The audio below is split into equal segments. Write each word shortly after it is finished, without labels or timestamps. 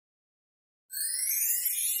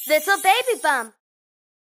Little Baby Bum.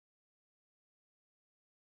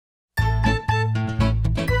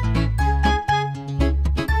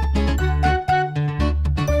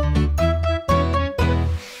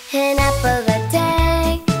 An apple a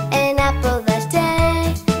day, an apple a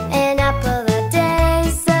day, an apple a day,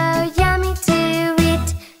 so yummy to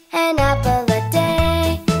eat. An apple a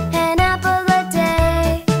day, an apple a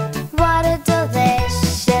day, what a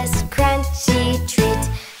delicious crunchy treat.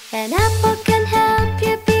 An apple can help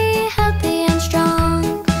you be healthy and strong.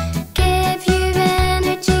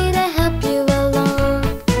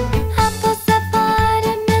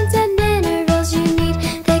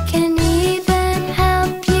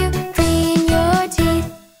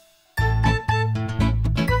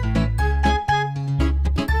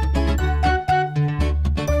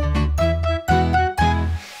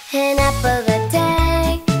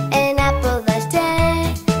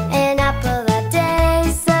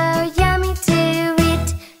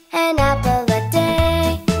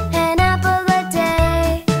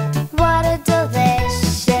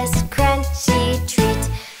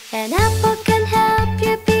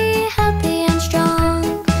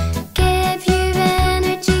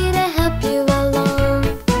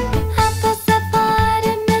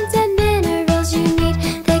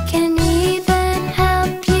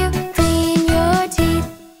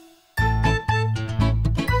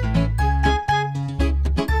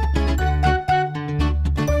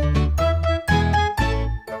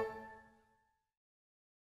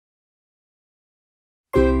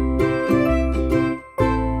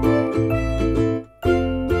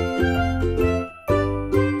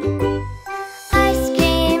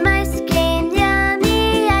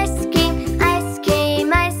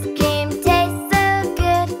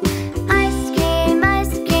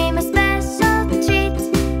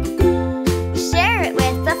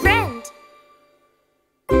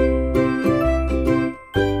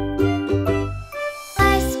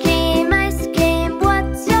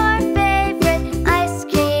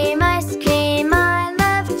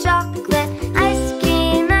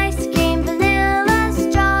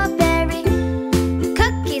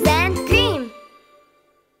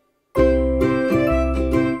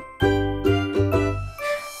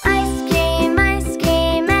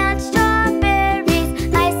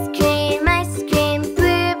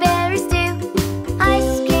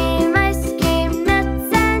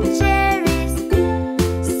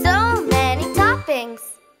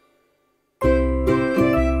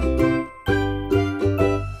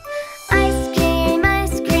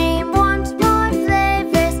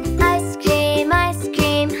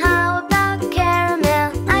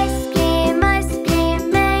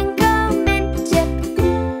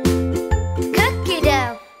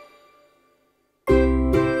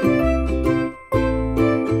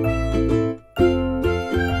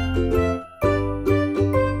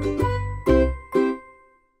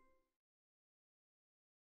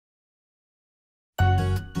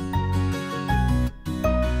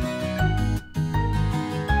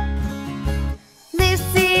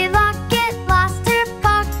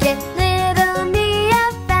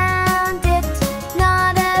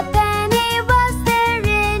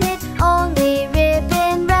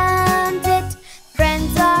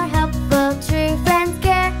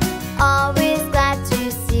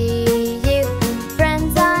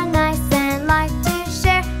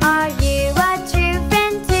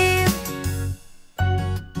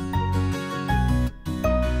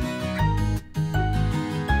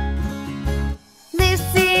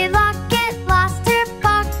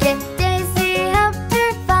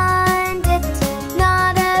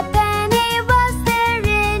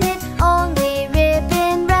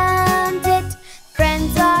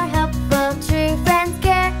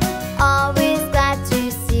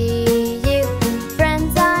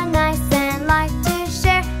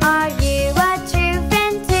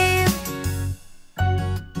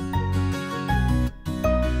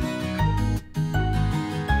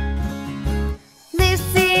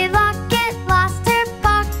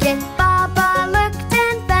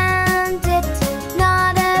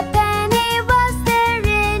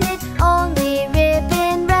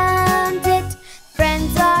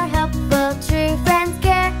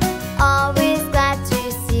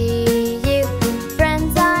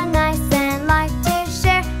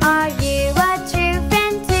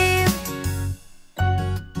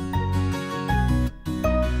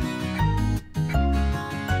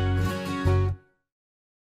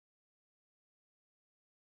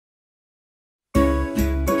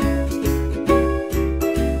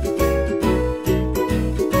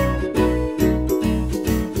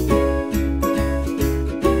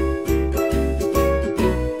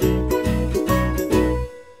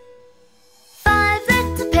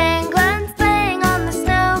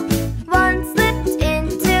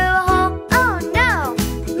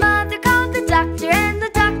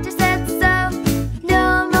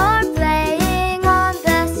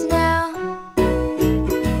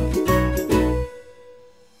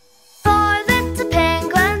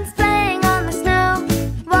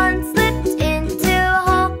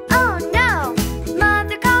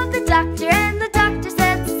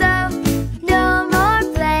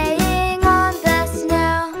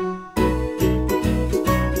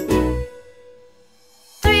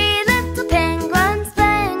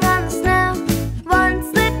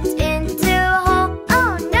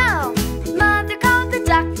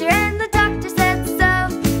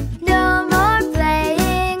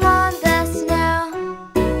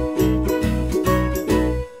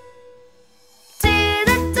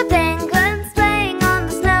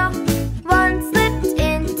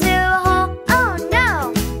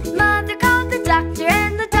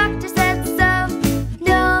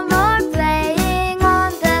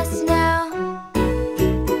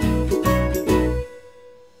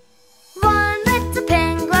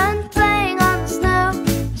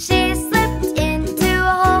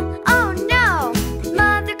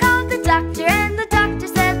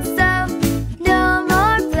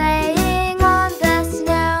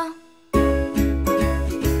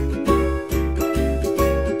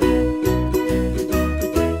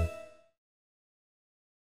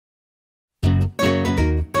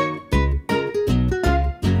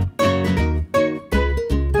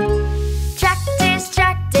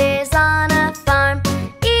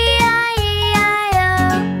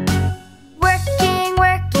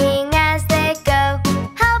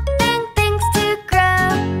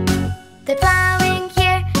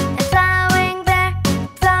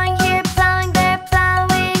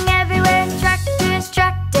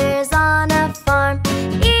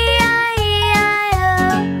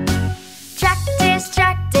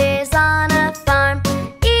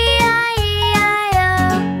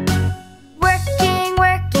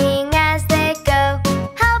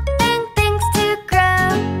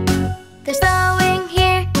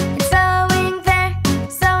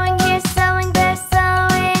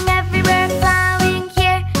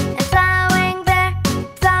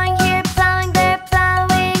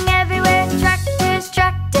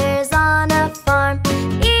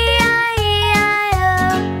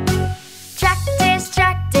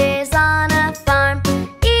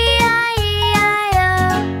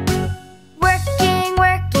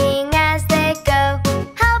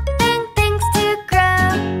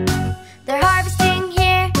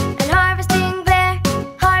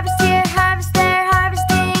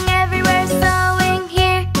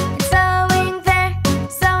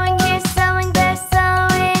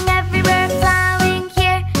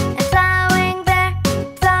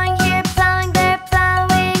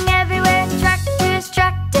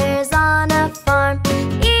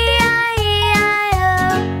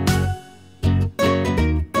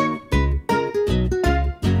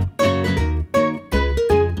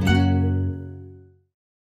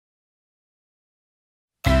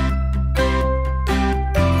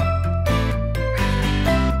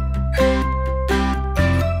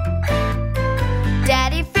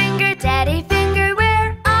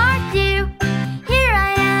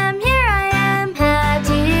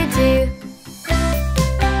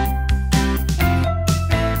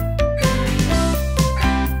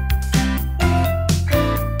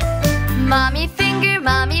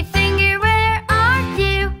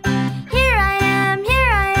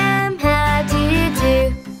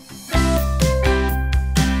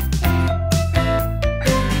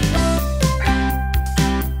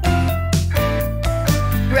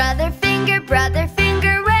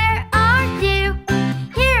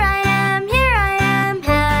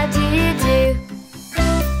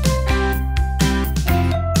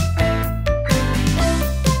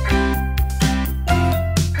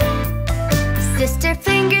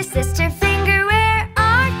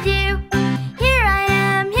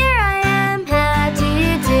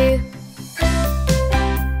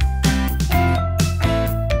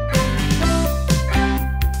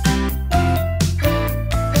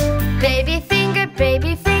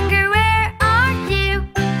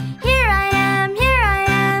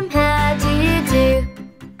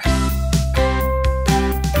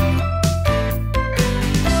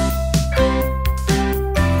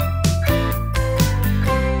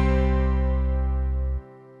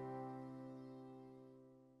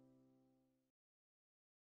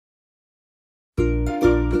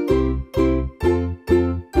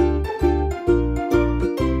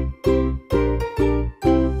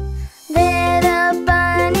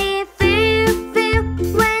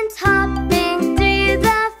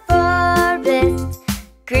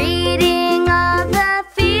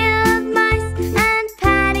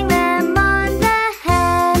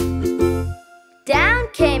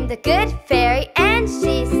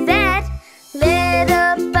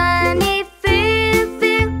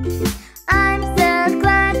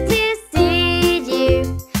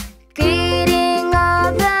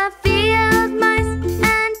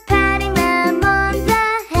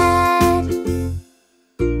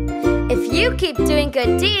 If you keep doing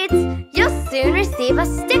good deeds, you'll soon receive a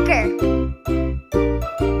sticker.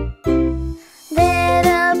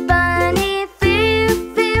 Little Bunny Foo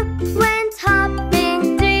Foo went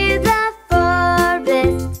hopping through the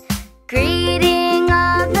forest, greeting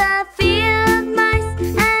all the field mice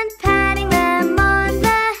and patting them on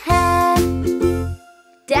the head.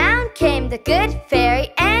 Down came the good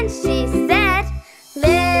fairy and she said,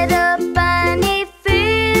 Little Bunny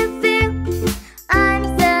Foo Foo, I'm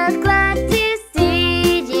so glad to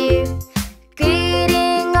see you,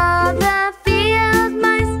 greeting all the field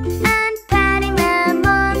mice and patting them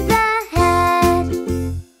on the head.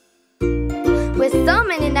 With so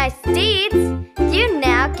many nice deeds, you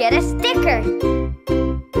now get a sticker.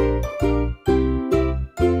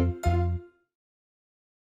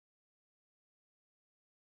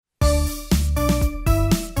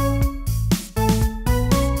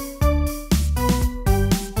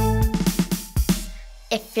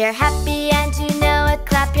 If you're happy and you know it,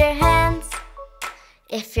 clap your hands.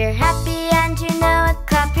 If you're happy and you know it,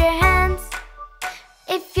 clap your hands.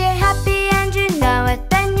 If you're happy and you know it,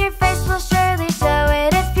 then your face will surely show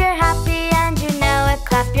it. If you're happy and you know it,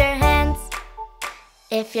 clap your hands.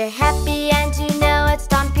 If you're happy and you know it,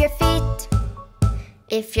 stomp your feet.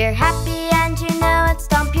 If you're happy and you know it,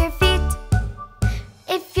 stomp your feet.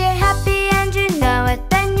 If you're happy and you know it,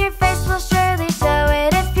 then your face will surely show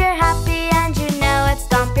it. If you're happy and you know it,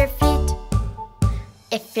 stomp your feet.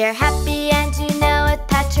 If you're happy and you know it,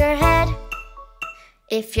 pat your head.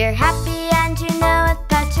 If you're happy and you know it,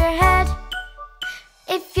 pat your head.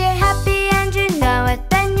 If you're happy and you know it,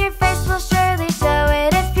 then your face will surely show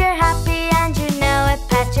it. If you're happy and you know it,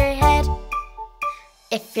 pat your head.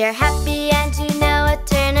 If you're happy and you know it,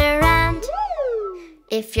 turn around.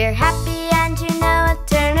 If you're happy and you know it,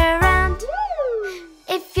 turn around.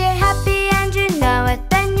 If you're happy and you know it,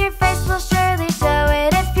 then your face will surely show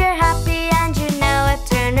it. If you're happy and you know it,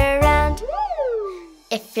 turn around.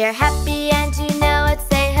 If you're happy and you know it,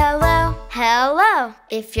 say hello, hello.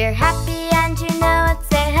 If you're happy and you know it,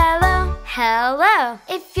 say hello, hello.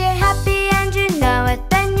 If you're happy and you know it,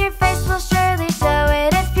 then your face will surely show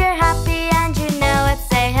it. If you're happy and you know it,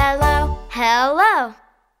 say hello, hello.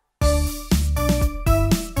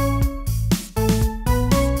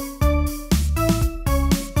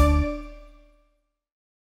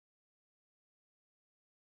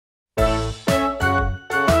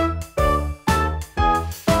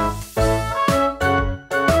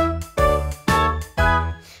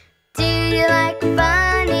 Do you like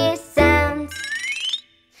funny sounds?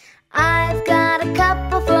 I've got a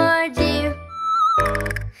couple for you.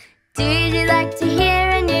 Do you like to hear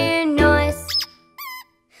a new noise?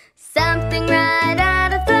 Something right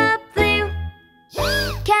out of the blue.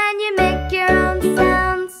 Can you make your own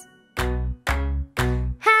sounds?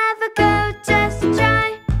 Have a go, just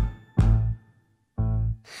try.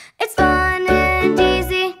 It's fun and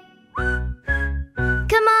easy.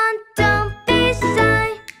 Come on, don't be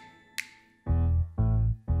shy.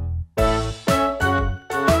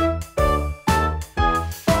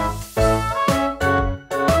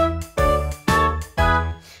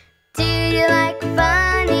 Do you like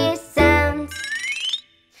funny sounds?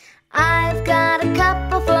 I've got a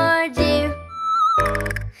couple for you.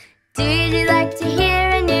 Do you like to hear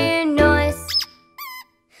a new noise?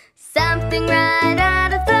 Something right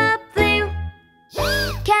out of the blue.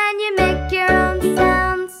 Can you make your own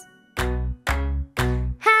sounds?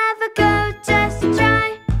 Have a go, just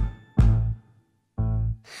try.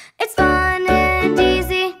 It's fun and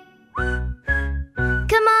easy.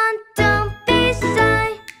 Come on, don't be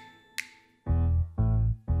shy.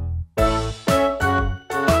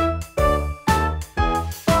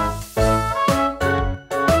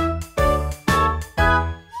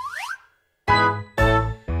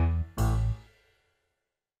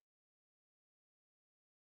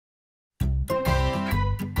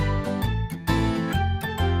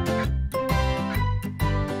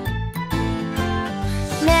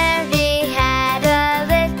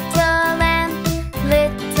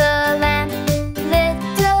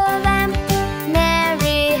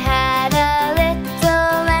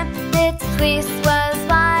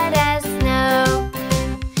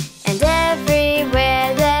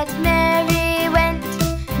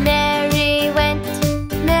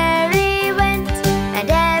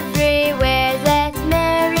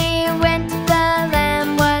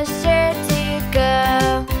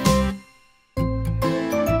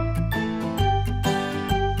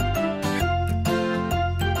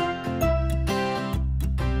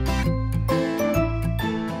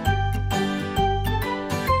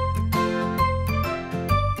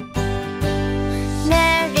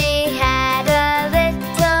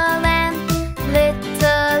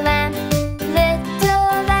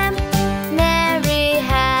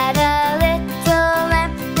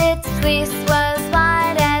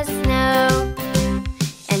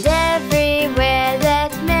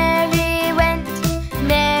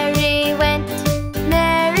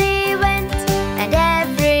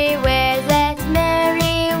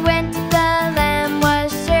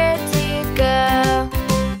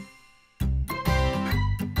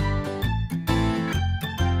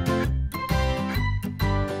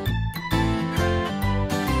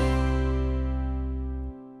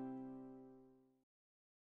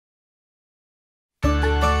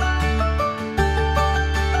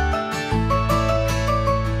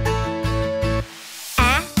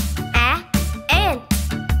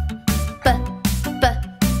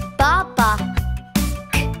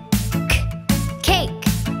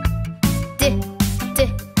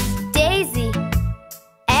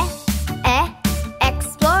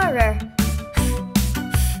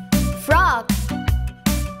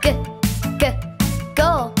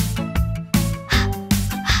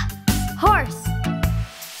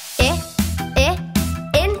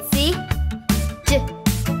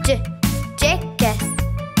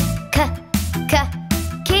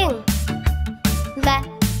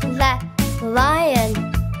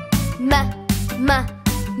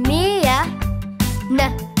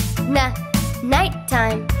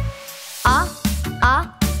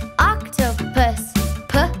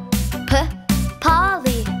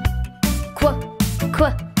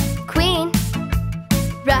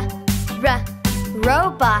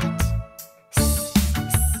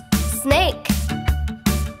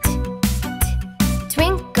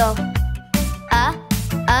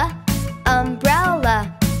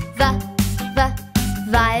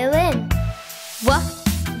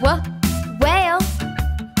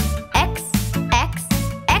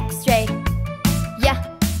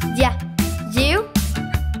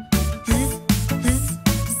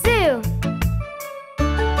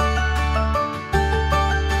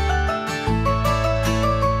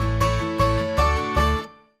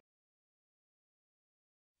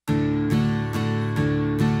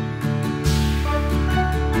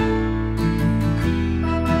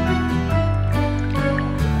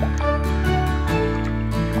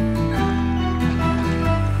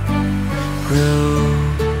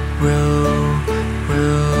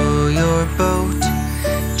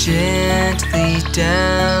 gently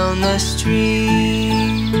down the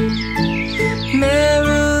stream.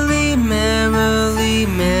 Merrily, merrily,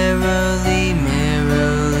 merrily,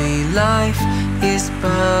 merrily, life is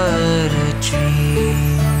but a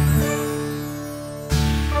dream.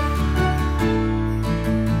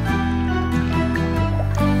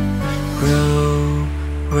 Row,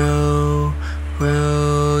 row,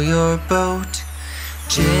 row your boat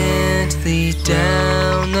gently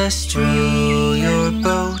down the stream. Your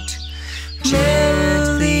boat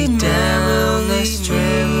gently down the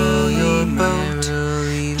stream. Your boat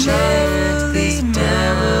gently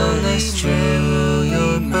down the stream.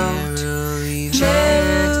 Your boat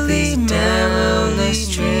gently down the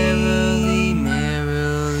stream.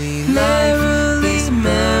 Merrily, life is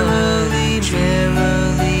merrily,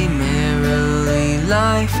 merrily, merrily,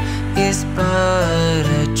 life is but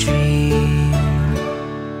a dream.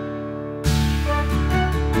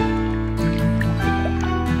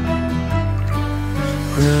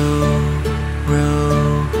 Row,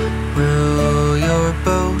 row, row your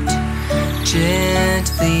boat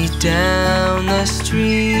gently down the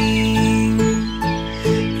stream.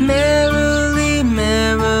 Merrily,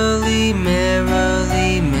 merrily,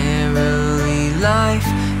 merrily, merrily, life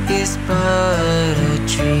is but a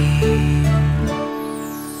dream.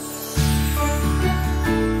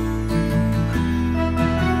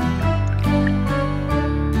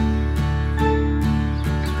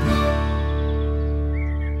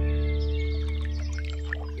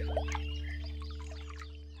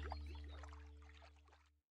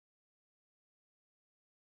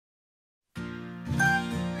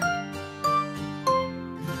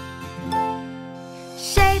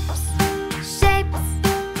 Shapes, shapes,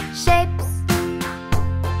 shapes.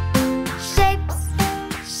 Shapes,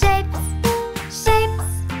 shapes, shapes.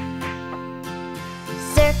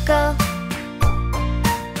 Circle,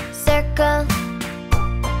 circle.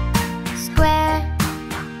 Square,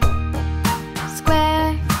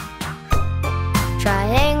 square.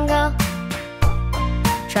 Triangle,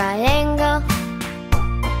 triangle.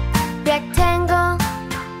 Rectangle,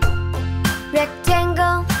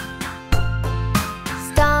 rectangle.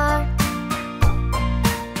 Star,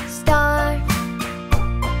 star.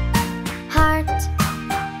 Heart,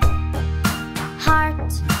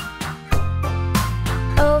 heart.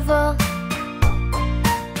 Oval,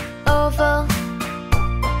 oval.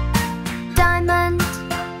 Diamond,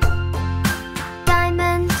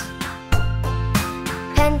 diamond.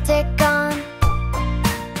 Pentagon,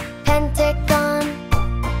 pentagon.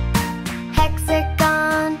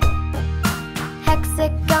 Hexagon,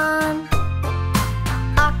 hexagon.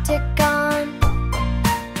 Octagon,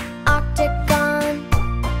 octagon.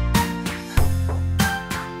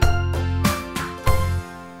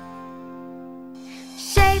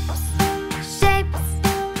 Shapes, shapes,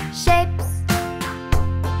 shapes.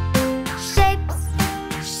 Shapes,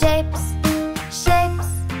 shapes, shapes.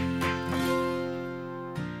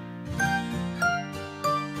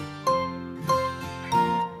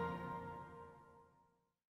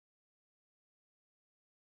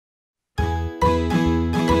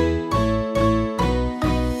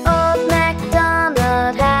 Old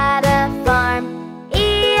MacDonald had a farm,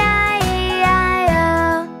 E-I-E-I-O.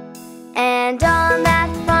 And on that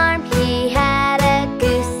farm he had a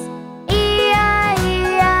goose,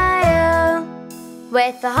 E-I-E-I-O.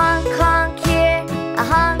 With a honk honk here, a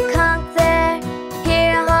honk honk there,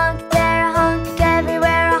 here a honk, there a honk,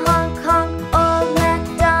 everywhere a honk honk. Old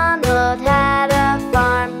MacDonald had a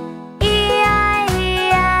farm, E-I-E-I-O.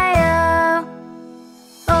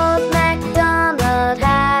 Old MacDonald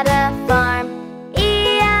had a farm,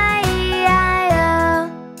 E-I-E-I-O.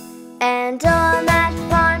 And on that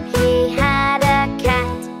farm he had a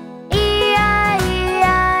cat, E-I-E-I-O.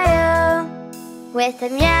 With a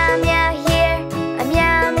meow meow here, a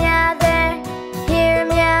meow meow there, here a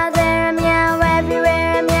meow, there a meow,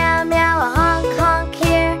 everywhere a meow meow. A honk honk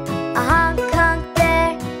here, a honk honk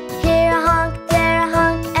there, here a honk, there a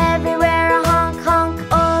honk, everywhere a honk honk.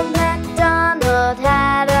 Old MacDonald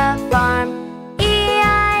had a farm,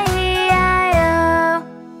 E-I-E-I-O.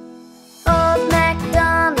 Old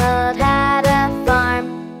MacDonald had a farm,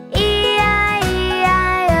 E-I-E-I-O.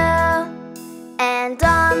 And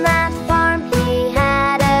on that farm he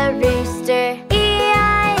had a rooster,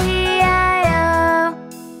 E-I-E-I-O.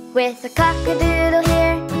 With a cock-a-doodle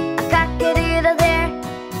here, a cock-a-doodle there,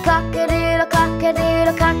 cock-a-doodle,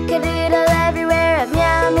 cock-a-doodle, cock-a-doodle everywhere. A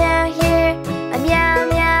meow meow here, a meow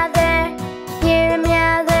meow there, here a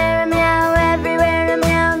meow, there a meow, everywhere a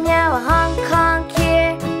meow meow. A honk honk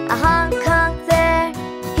here, a honk honk there,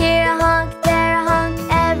 here a honk, there a honk,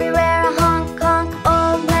 everywhere a honk honk.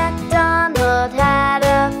 Old MacDonald had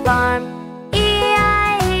a farm,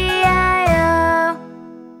 E-I-E-I-O.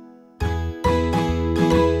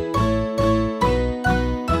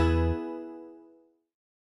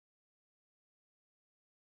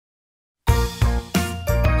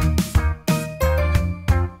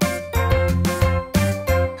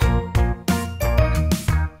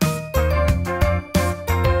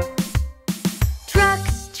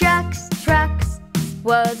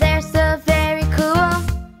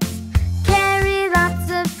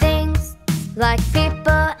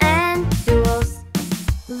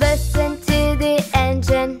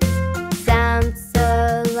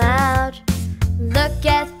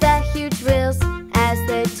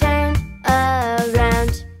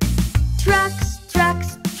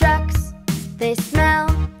 They smell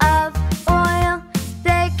of oil.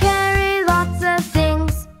 They carry lots of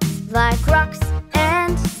things like rocks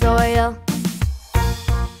and soil.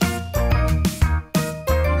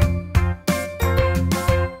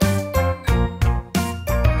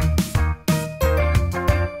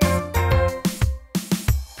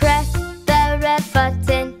 Press the red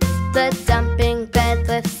button, the dumping bed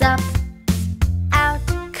lifts up. Out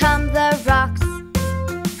come the rocks.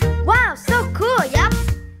 Wow, so cool, yup!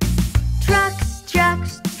 Trucks,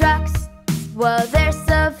 trucks, trucks. Whoa, they're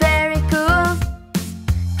so very cool.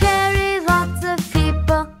 Carry lots of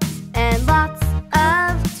people and lots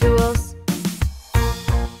of tools.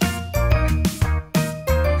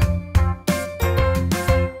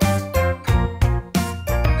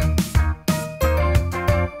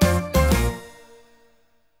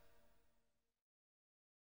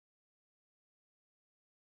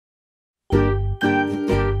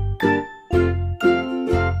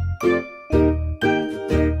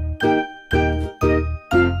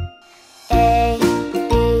 A,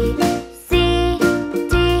 B, C,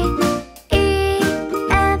 D, E,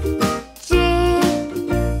 F, G,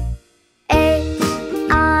 H,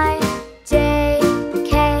 I, J,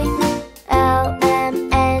 K, L,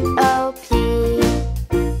 M, N, O, P,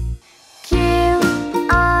 Q,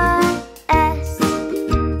 R, S,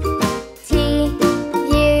 T,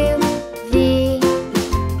 U, V,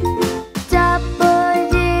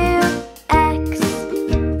 W, X,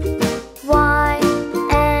 Y,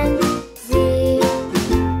 and Z.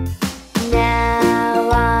 Now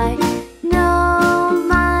I know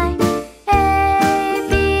my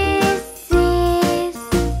ABCs.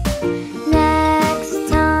 Next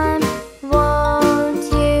time, won't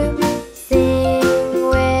you sing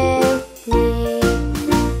with me?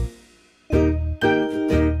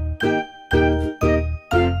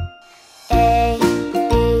 A,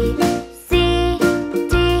 B, C,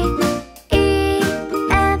 D, E,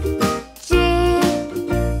 F, G,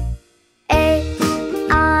 H,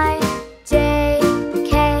 I, J,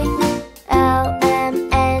 K, L, M,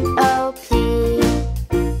 N, O, P,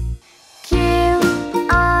 Q,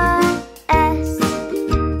 R, S,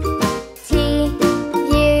 T,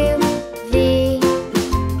 U, V,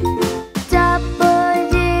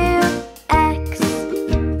 W, X,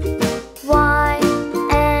 Y,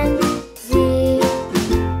 and Z.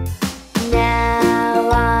 Now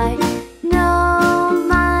I know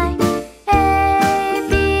my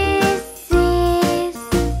ABCs.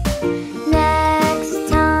 Next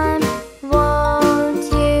time, won't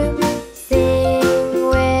you sing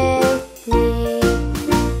with me?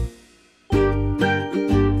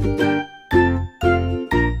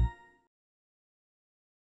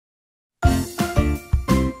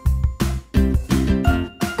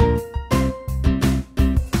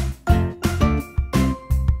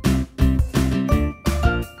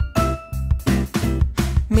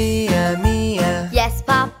 Mia, Mia, Yes,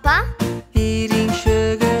 Papa. eating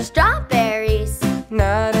sugar, Strawberries.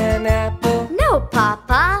 not an apple. No,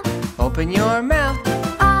 Papa. Open your mouth.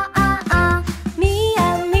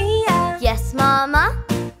 Mia, Mia. Yes, Mama.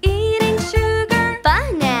 Eating sugar.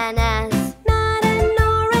 Bananas. Not an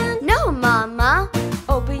orange. No, Mama.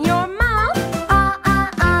 Open your mouth.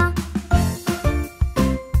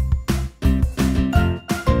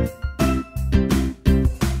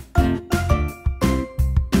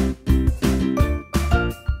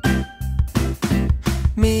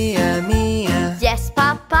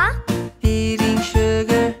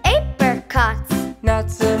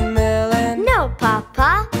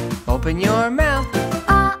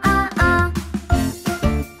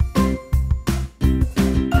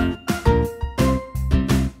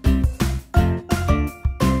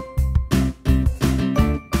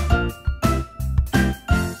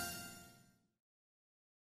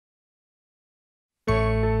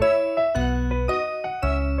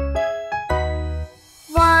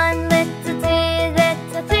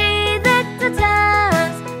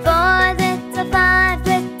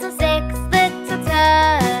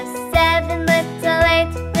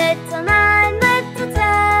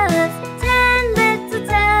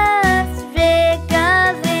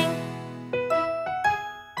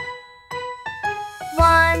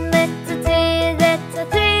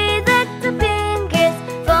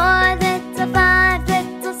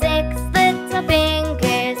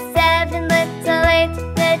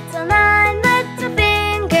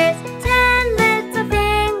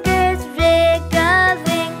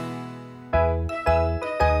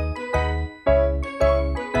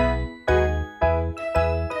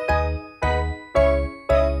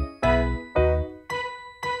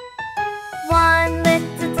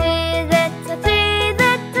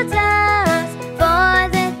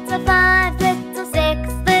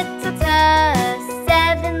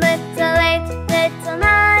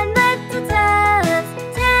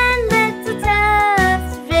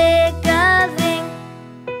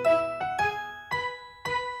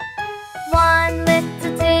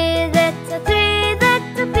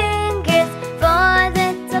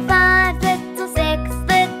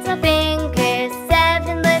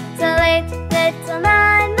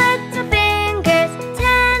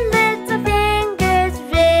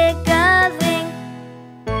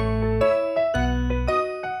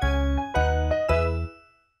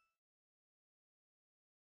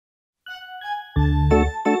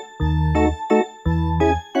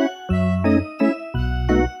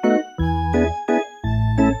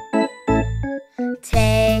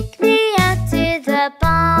 the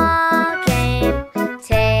ball game.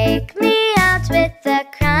 Take me out with the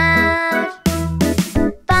crowd.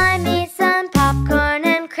 Buy me some popcorn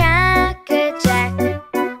and Cracker Jack.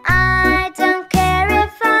 I don't care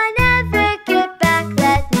if I never get back.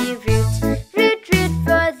 Let me root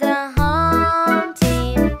for the home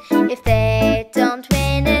team. If they don't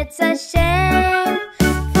win, it's a shame.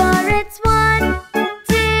 For it's 1,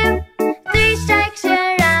 2, 3 strikes,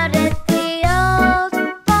 you're out at the old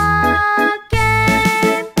ball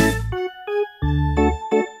game.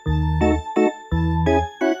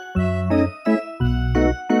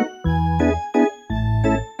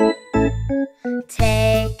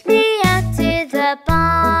 Take me out to the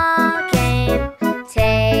ball game.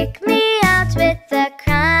 Take me out with the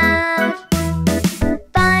crowd.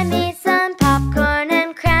 Buy me some popcorn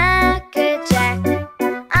and Cracker Jack.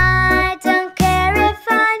 I don't care if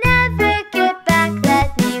I never get back.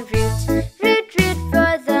 Let me root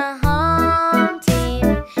for the home team.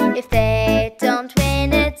 If they don't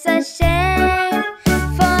win, it's a shame.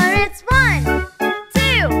 For it's 1,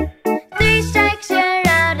 2, 3 strikes, you're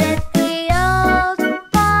out at the old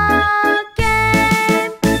ball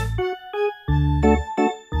game.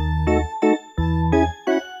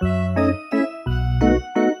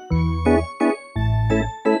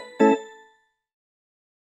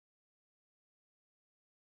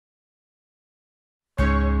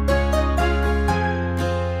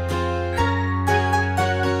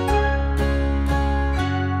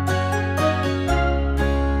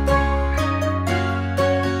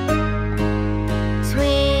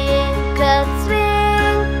 Twinkle,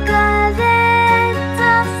 twinkle,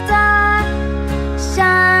 little star,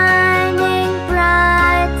 shining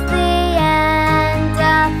brightly and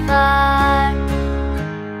afar.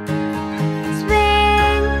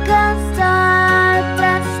 Twinkle, star,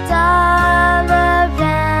 dust all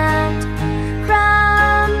around,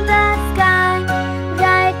 from the sky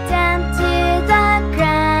right down to the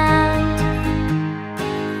ground.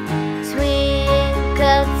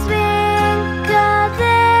 Twinkle, twinkle,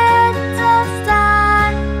 little star,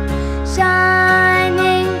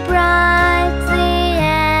 shining brightly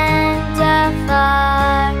and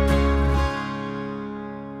afar.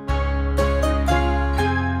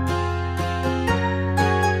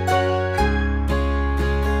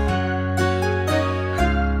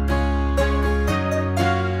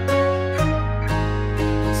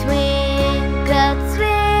 Twinkle,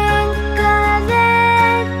 twinkle,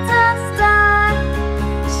 little star,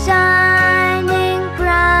 shining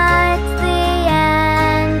brightly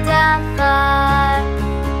and afar.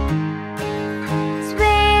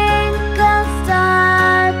 Twinkle,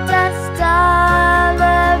 star, dust all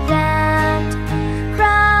around,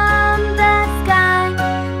 from the sky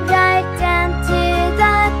right down to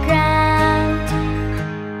the ground.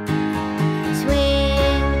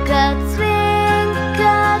 Twinkle,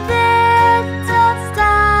 twinkle, little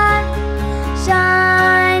star,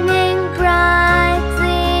 shining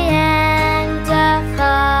brightly and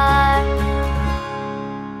afar.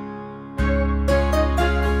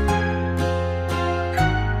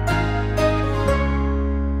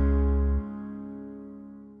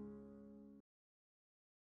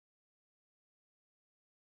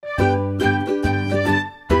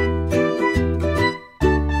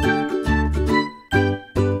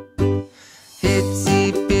 Itsy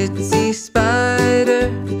bitsy spider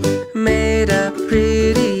made a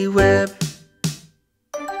pretty web.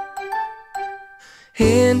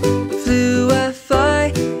 In flew a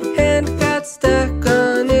fly and got stuck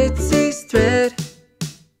on Itsy's thread.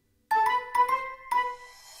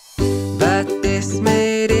 But this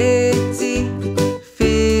made Itsy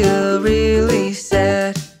feel really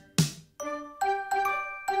sad.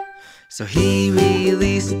 So he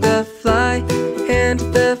released the fly, and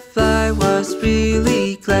the fly was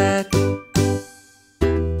really glad.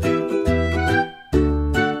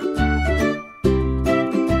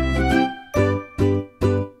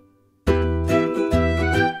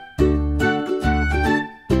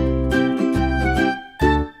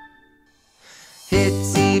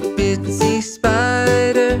 Itsy bitsy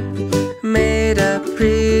spider made a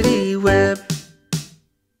pretty web.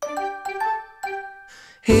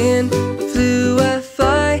 In flew a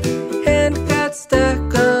fly and got stuck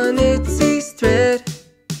on Itsy's thread.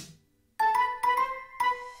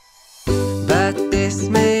 But this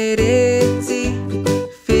made Itsy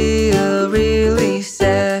feel really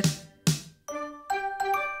sad.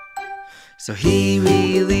 So he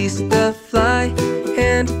released the fly,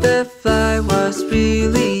 and the fly was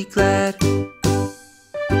really glad.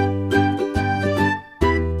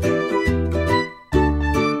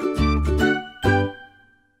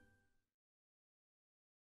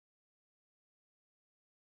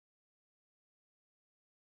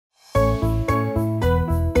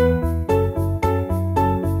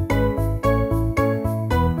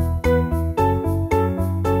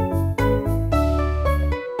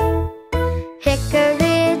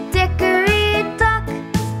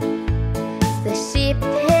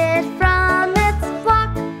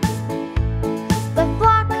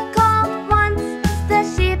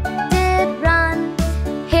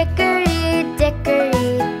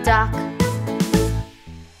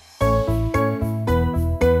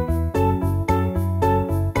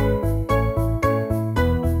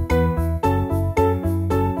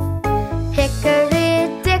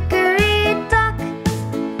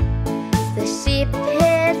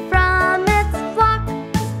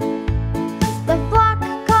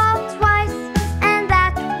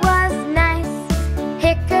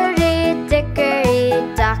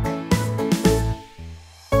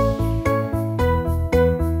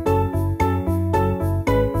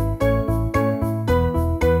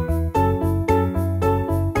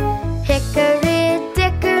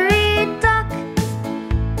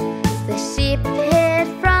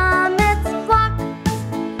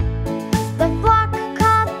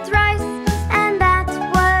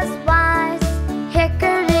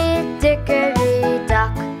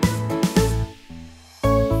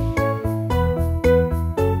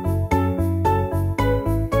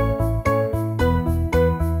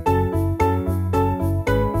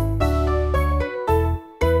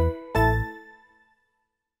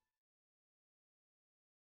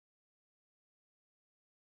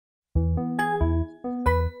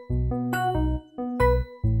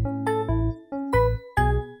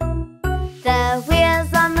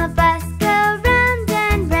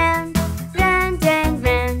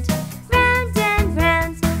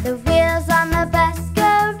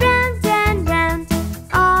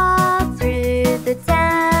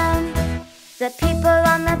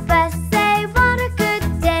 on the bus say, what a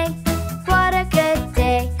good day, what a good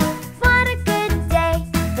day, what a good day.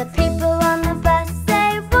 The people on the bus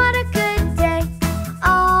say, what a good day,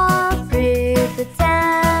 all through the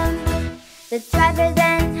town. The driver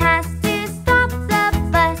then has to stop the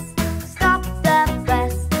bus, stop the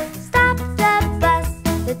bus, stop the bus.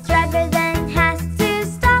 The driver then has to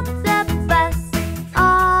stop the bus,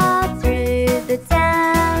 all through the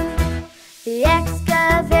town. The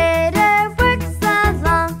excavator works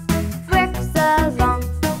along, works along,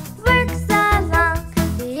 works along.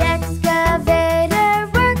 The excavator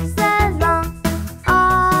works along,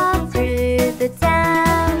 all through the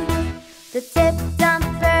town. The tip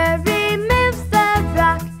dumper removes the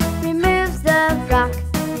rock, removes the rock,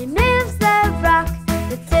 removes the rock.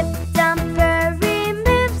 The tip dumper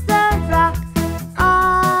removes the rock,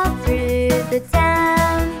 all through the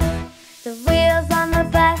town. The wheels on the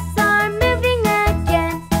bus are moving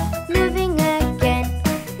again, moving again,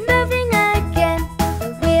 moving again. The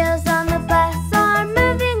wheels on the bus are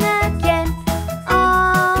moving again,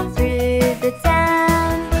 all through the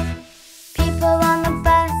town. People on the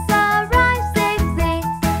bus arrive safely,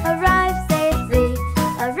 arrive safely,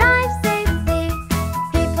 arrive safely.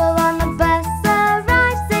 People on the bus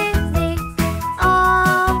arrive safely,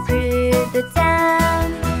 all through the town.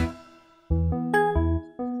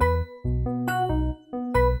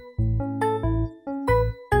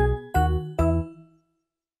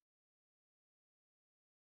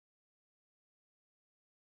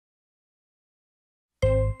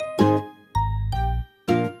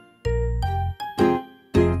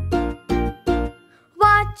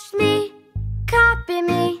 Watch me, copy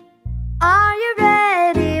me. Are you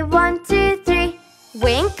ready? 1, 2, 3.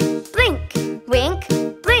 Wink, blink, wink,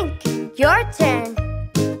 blink. Your turn.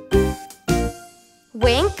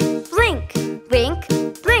 Wink, blink, wink,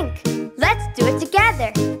 blink. Let's do it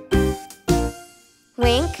together.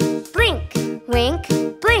 Wink, blink, wink,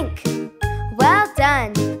 blink. Well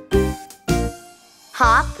done.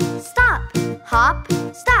 Hop, stop, hop,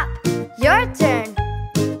 stop. Your turn.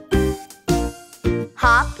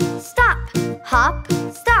 Hop, stop, hop,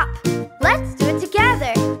 stop. Let's do it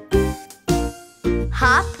together.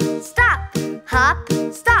 Hop, stop, hop,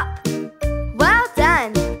 stop. Well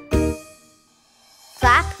done.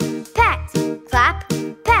 Clap, pat, clap,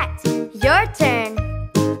 pat. Your turn.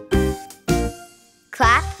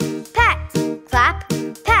 Clap, pat, clap,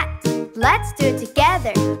 pat. Let's do it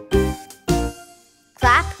together.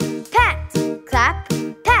 Clap, pat, clap,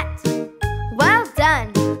 pat. Well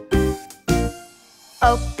done.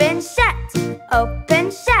 Open, shut, open,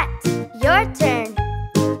 shut. Your turn.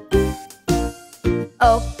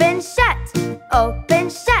 Open, shut, open,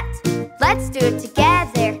 shut. Let's do it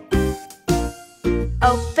together.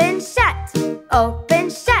 Open, shut, open,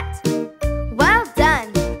 shut. Well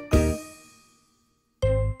done.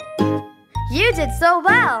 You did so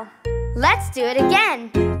well. Let's do it again.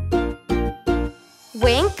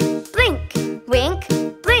 Wink, blink, wink,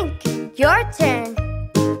 blink. Your turn.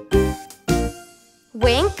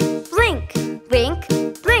 Wink, blink, wink,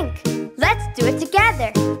 blink. Let's do it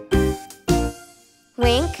together.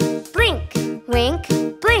 Wink, blink, wink,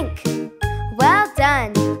 blink. Well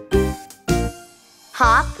done.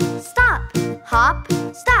 Hop, stop, hop,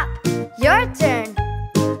 stop. Your turn.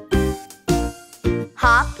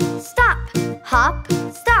 Hop, stop, hop,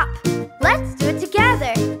 stop. Let's do it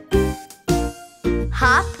together.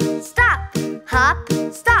 Hop, stop, hop,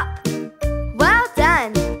 stop. Well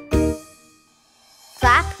done.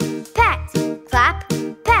 Clap, pat, clap,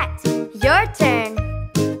 pat. Your turn.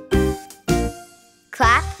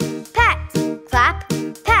 Clap, pat, clap,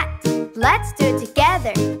 pat. Let's do it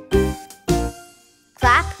together.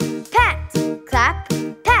 Clap, pat, clap,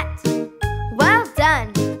 pat. Well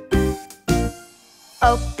done.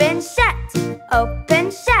 Open, shut,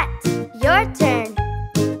 open, shut. Your turn.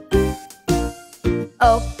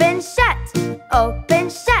 Open, shut, open,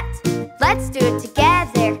 shut. Let's do it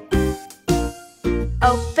together.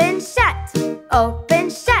 Open, shut, open,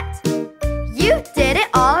 shut. You did it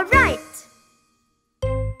all right.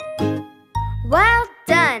 Well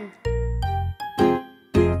done.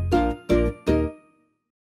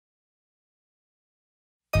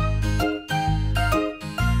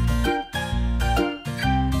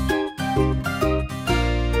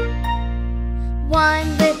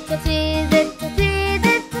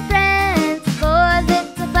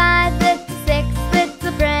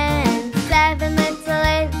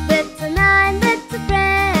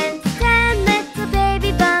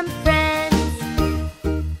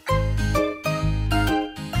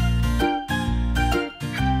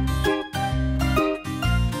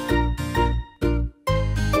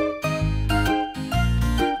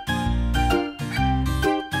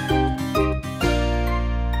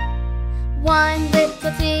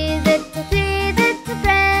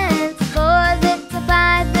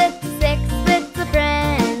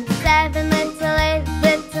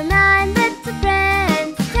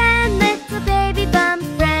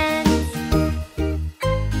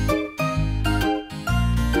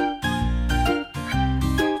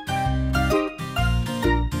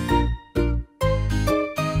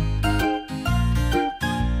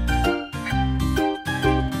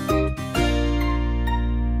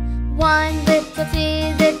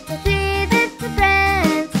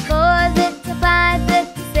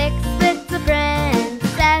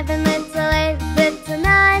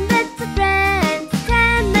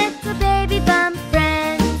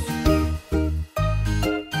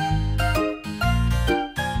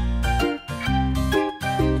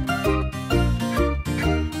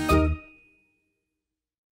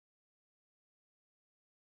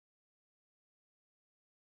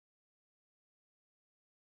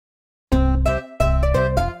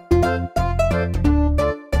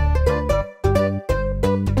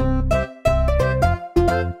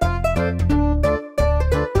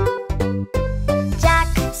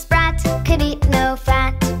 could eat no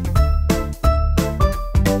fat.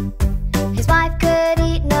 His wife could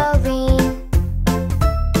eat no lean.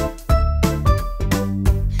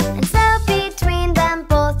 And so between them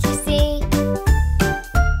both, you see,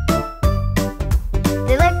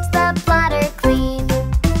 they licked the platter clean.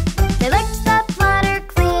 They licked the platter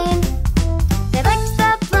clean. They licked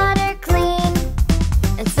the platter clean.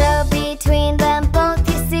 And so between them both,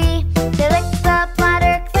 you see, they licked the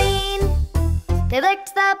platter clean. They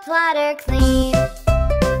licked the platter clean.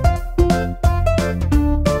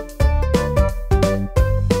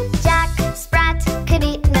 Jack Sprat could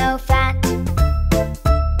eat no fat.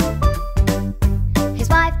 His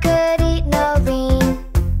wife could eat no lean.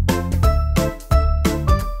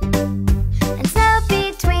 And so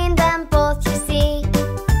between them both, you see,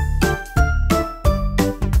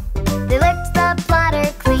 they licked the platter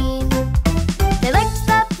clean. They licked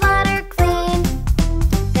the platter clean.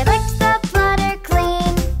 They licked the platter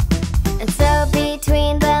clean. And so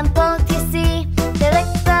between them both, you see, they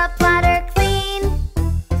licked the platter clean.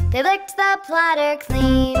 They licked the platter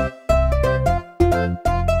clean.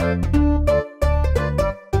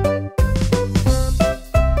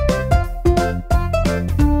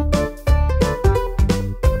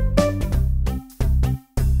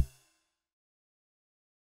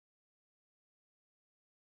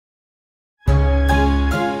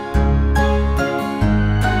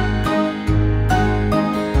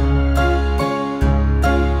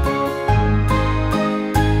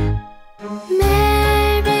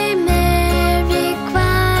 Mary, Mary,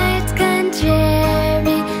 quite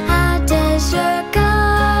contrary, how does your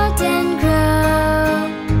garden grow?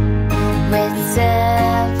 With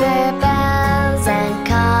silver bells and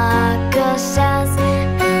cockle shells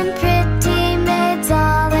and pretty maids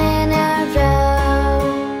all in a row.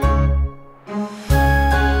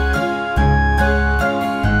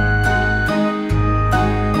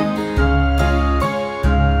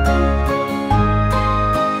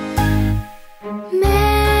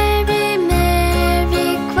 Mary, Mary,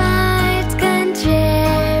 quite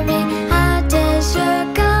contrary, how does your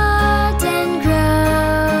garden grow?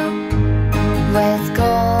 With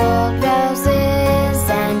gold roses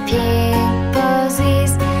and pink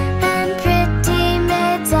posies and pretty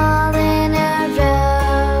maids all in a row.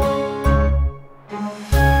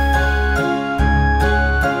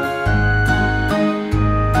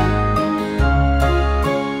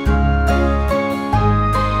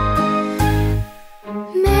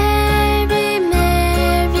 Mary,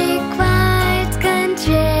 Mary, quite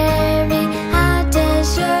contrary, how does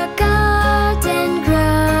your garden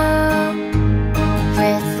grow?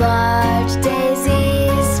 With large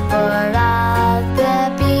daisies for all the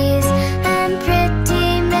bees and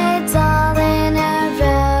pretty maids all in a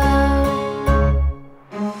row.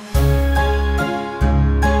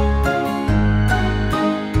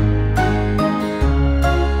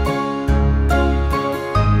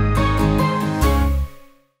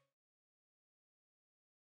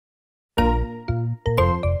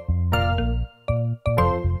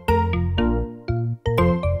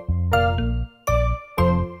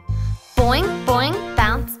 Boing, boing,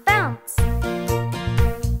 bounce, bounce.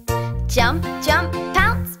 Jump, jump,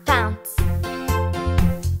 pounce, pounce.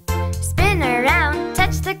 Spin around,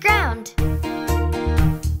 touch the ground.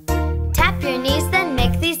 Tap your knees, then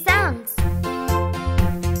make these sounds.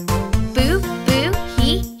 Boo, boo,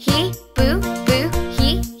 hee, hee, boo, boo,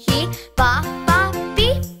 hee, hee. Ba, ba,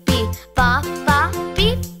 beep, beep. Ba, ba,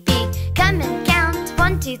 beep, beep. Come and count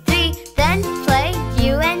 1, 2, 3, then play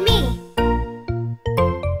you and me.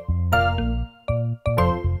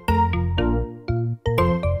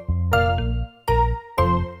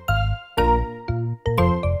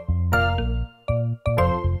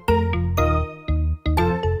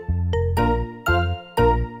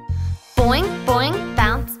 Boing, boing,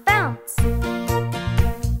 bounce, bounce.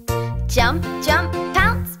 Jump, jump,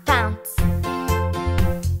 pounce, pounce.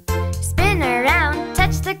 Spin around,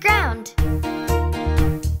 touch the ground.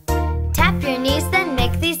 Tap your knees, then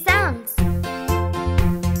make these sounds.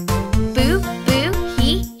 Boo, boo,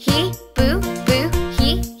 hee, hee, boo, boo,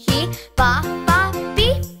 hee, hee. Ba, ba,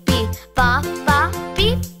 beep, beep. Ba, ba,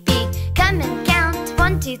 beep, beep. Come and count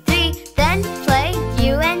 1, 2, 3, then play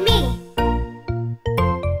you and me.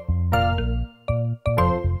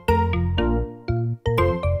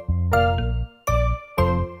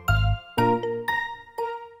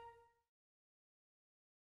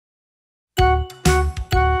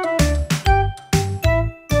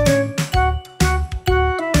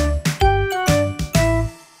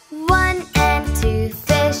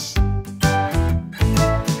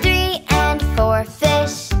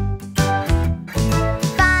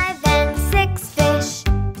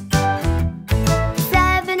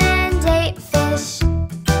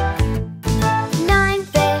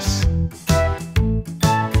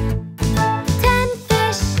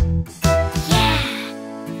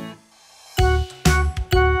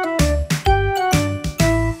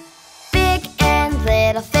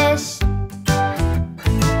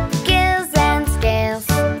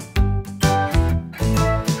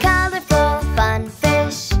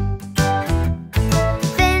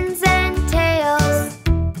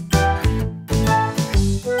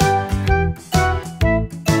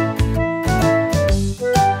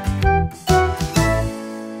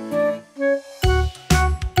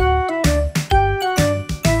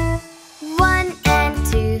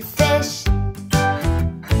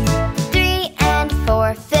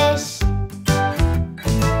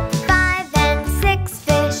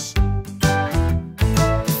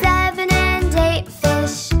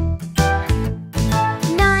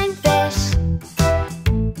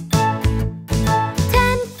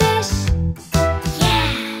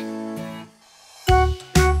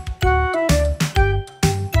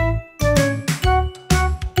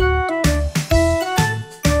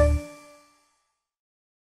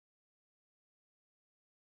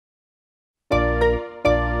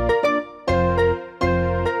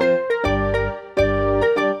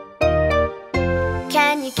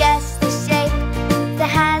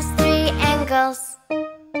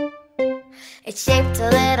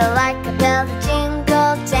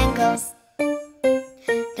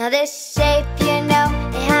 this shape, you know,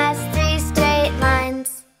 it has 3 straight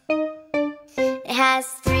lines. It has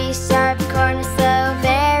 3 sharp corners, so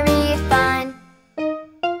very fine.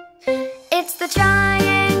 It's the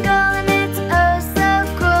triangle and it's oh so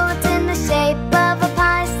cool. It's in the shape of a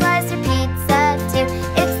pie, slice, or pizza too.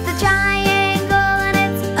 It's the triangle and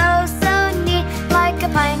it's oh so neat, like a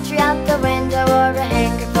pine tree out the window or a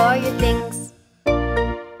hanger for your things.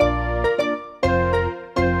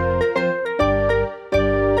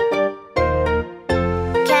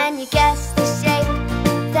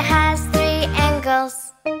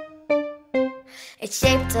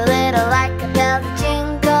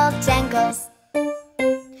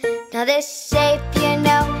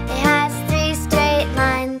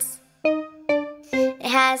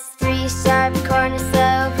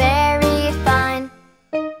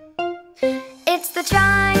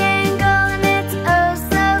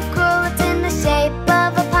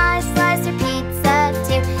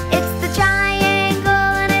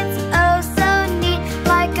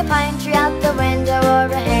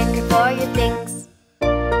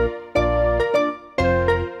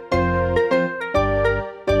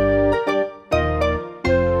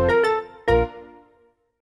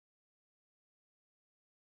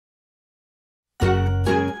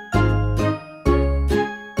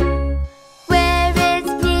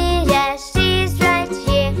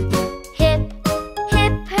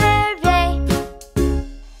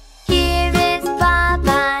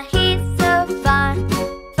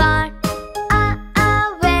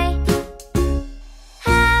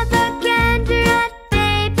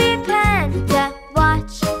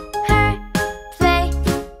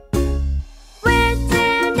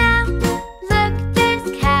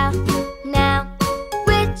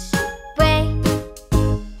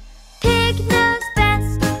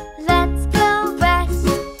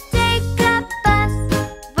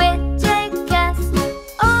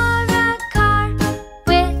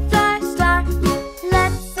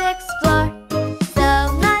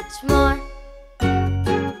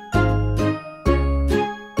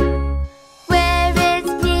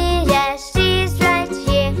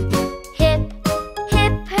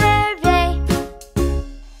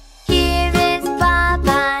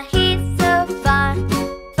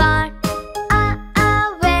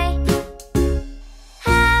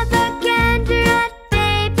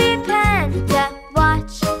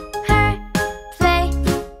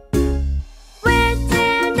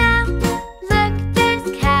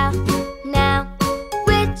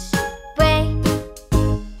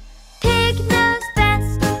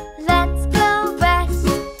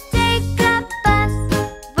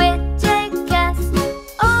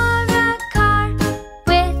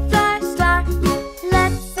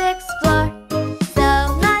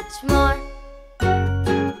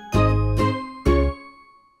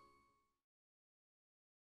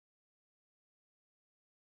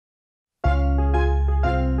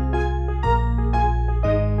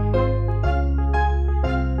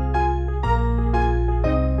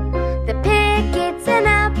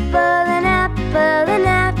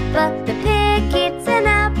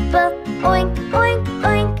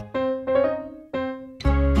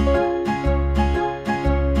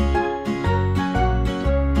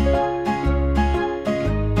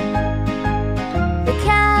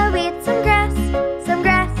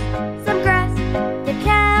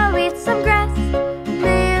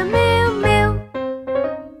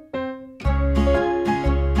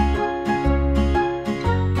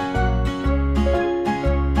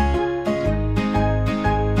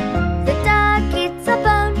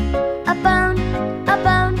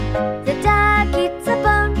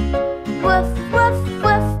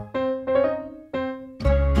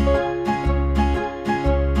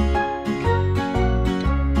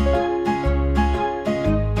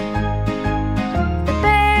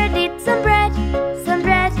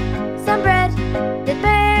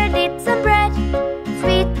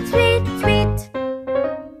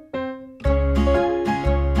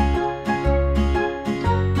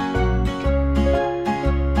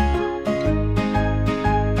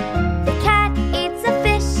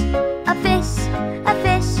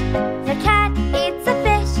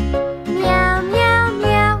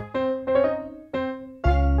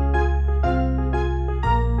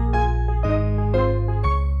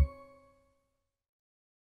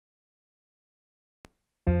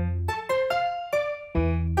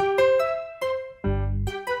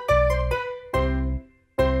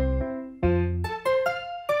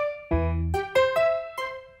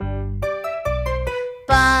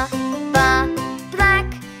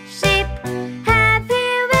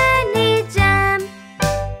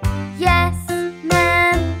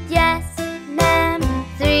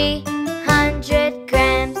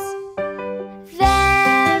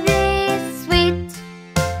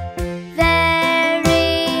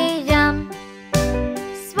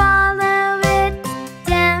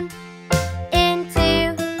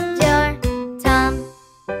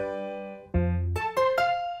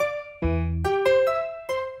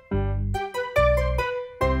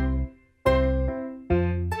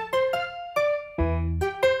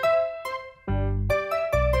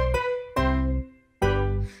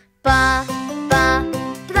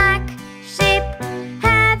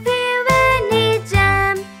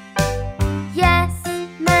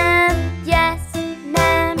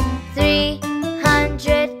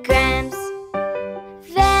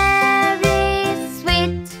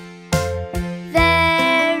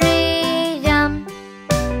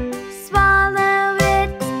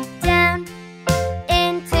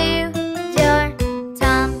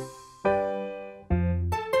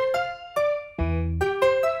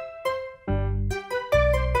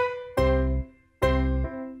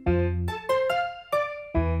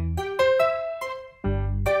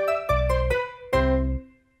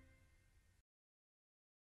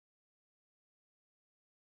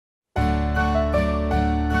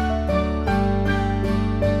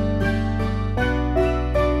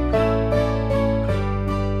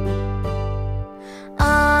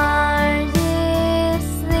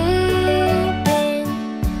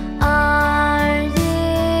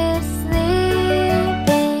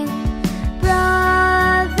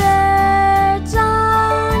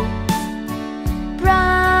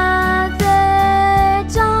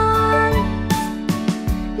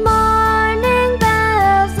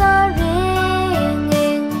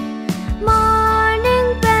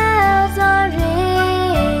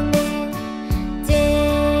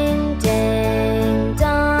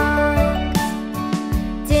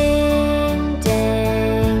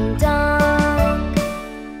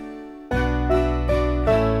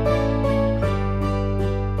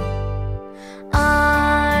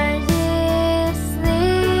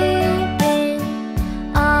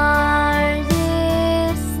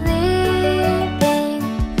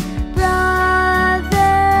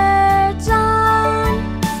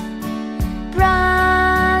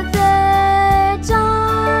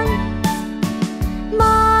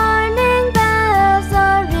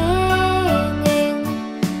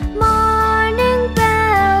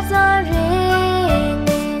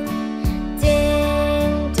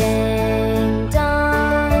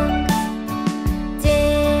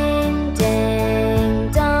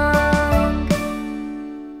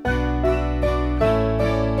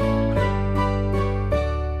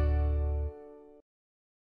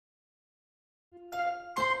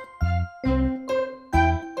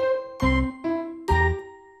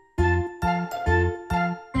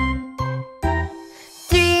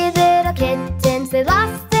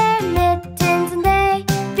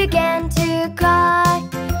 began to cry.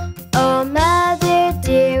 Oh, mother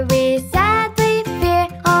dear, we sadly fear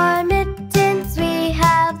our mittens we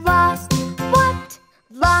have lost. What?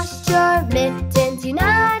 Lost your mittens, you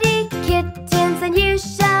naughty kittens, and you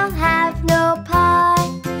shall have no pie.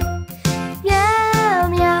 Meow,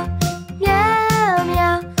 meow, meow,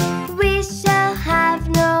 meow, we shall have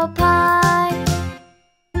no pie.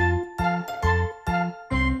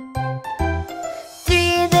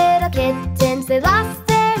 3 little kittens, they lost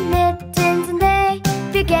their mittens and they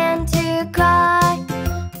began to cry.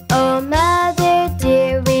 Oh, mother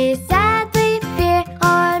dear, we sadly fear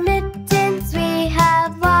our mittens we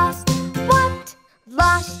have lost. What?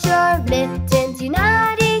 Lost your mittens, you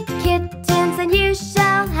naughty kittens, and you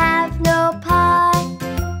shall have no pie.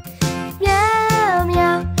 Meow,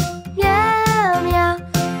 meow, meow, meow,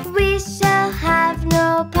 we shall have no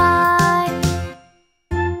pie.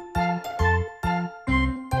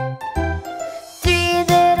 3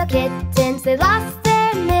 little kittens, they lost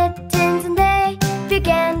their mittens and they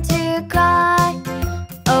began to cry.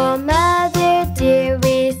 Oh, mother dear,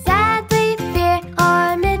 we sadly fear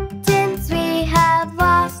our mittens we have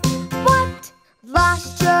lost. What?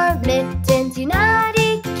 Lost your mittens, you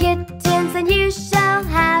naughty kittens, and you shall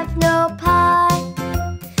have no pie.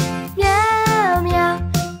 Meow, meow,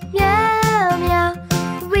 meow, meow,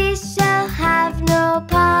 we shall have no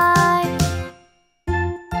pie.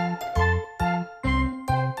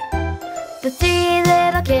 The 3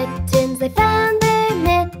 little kittens, they found their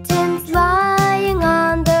mittens lying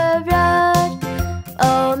on the road.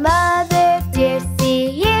 Oh, mother dear, see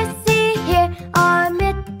here, our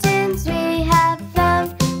mittens we have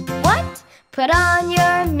found. What? Put on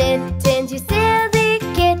your mittens, you silly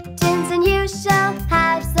kittens, and you shall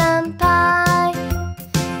have some pie.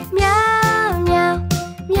 Meow, meow,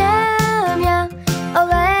 meow, meow, oh,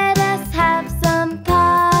 let us have some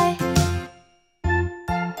pie.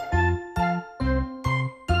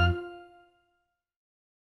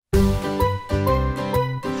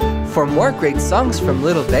 For more great songs from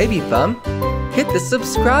LittleBabyBum, hit the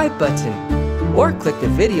subscribe button or click the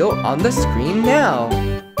video on the screen now.